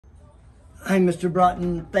Hi, Mr.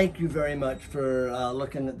 Broughton. Thank you very much for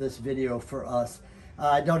looking at this video for us.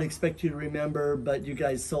 I don't expect you to remember, but you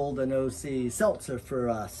guys sold an OC seltzer for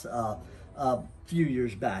us a few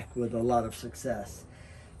years back with a lot of success.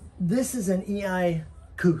 This is an Eanger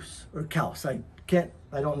Couse. I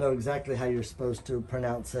don't know exactly how you're supposed to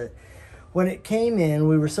pronounce it. When it came in,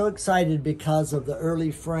 we were so excited because of the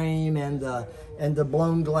early frame and the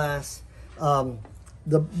blown glass.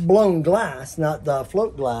 The blown glass, not the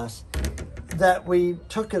float glass, that we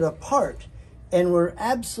took it apart and were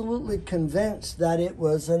absolutely convinced that it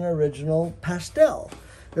was an original pastel.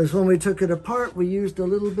 Because when we took it apart, we used a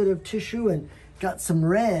little bit of tissue and got some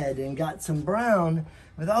red and got some brown.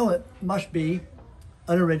 We thought, oh, it must be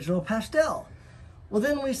an original pastel. Well,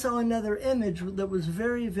 then we saw another image that was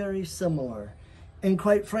very, very similar. And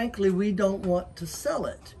quite frankly, we don't want to sell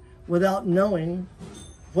it without knowing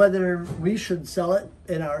whether we should sell it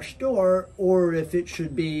in our store or if it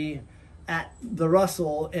should be at the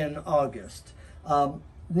Russell in August.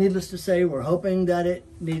 Needless to say, we're hoping that it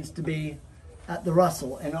needs to be at the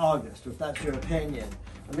Russell in August, if that's your opinion.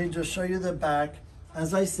 Let me just show you the back.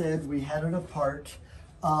 As I said, we had it apart,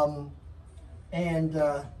 and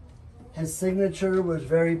his signature was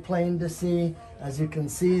very plain to see. As you can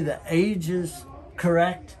see, the age is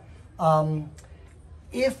correct.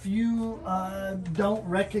 If you don't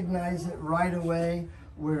recognize it right away,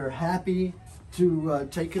 we're happy to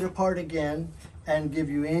take it apart again and give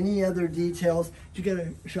you any other details. Did you get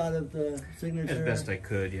a shot of the signature? As best I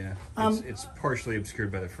could, yeah. It's partially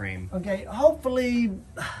obscured by the frame. Okay, hopefully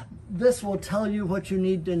this will tell you what you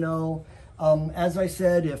need to know. As I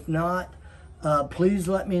said, if not, please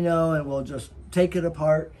let me know and we'll just take it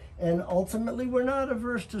apart. And ultimately, we're not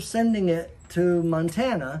averse to sending it to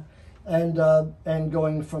Montana and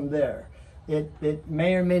going from there. It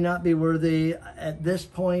may or may not be worthy. At this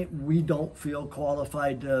point, we don't feel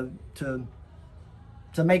qualified to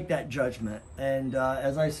make that judgment. And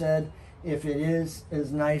as I said, if it is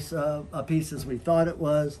as nice a piece as we thought it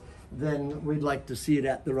was, then we'd like to see it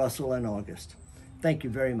at the Russell in August. Thank you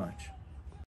very much.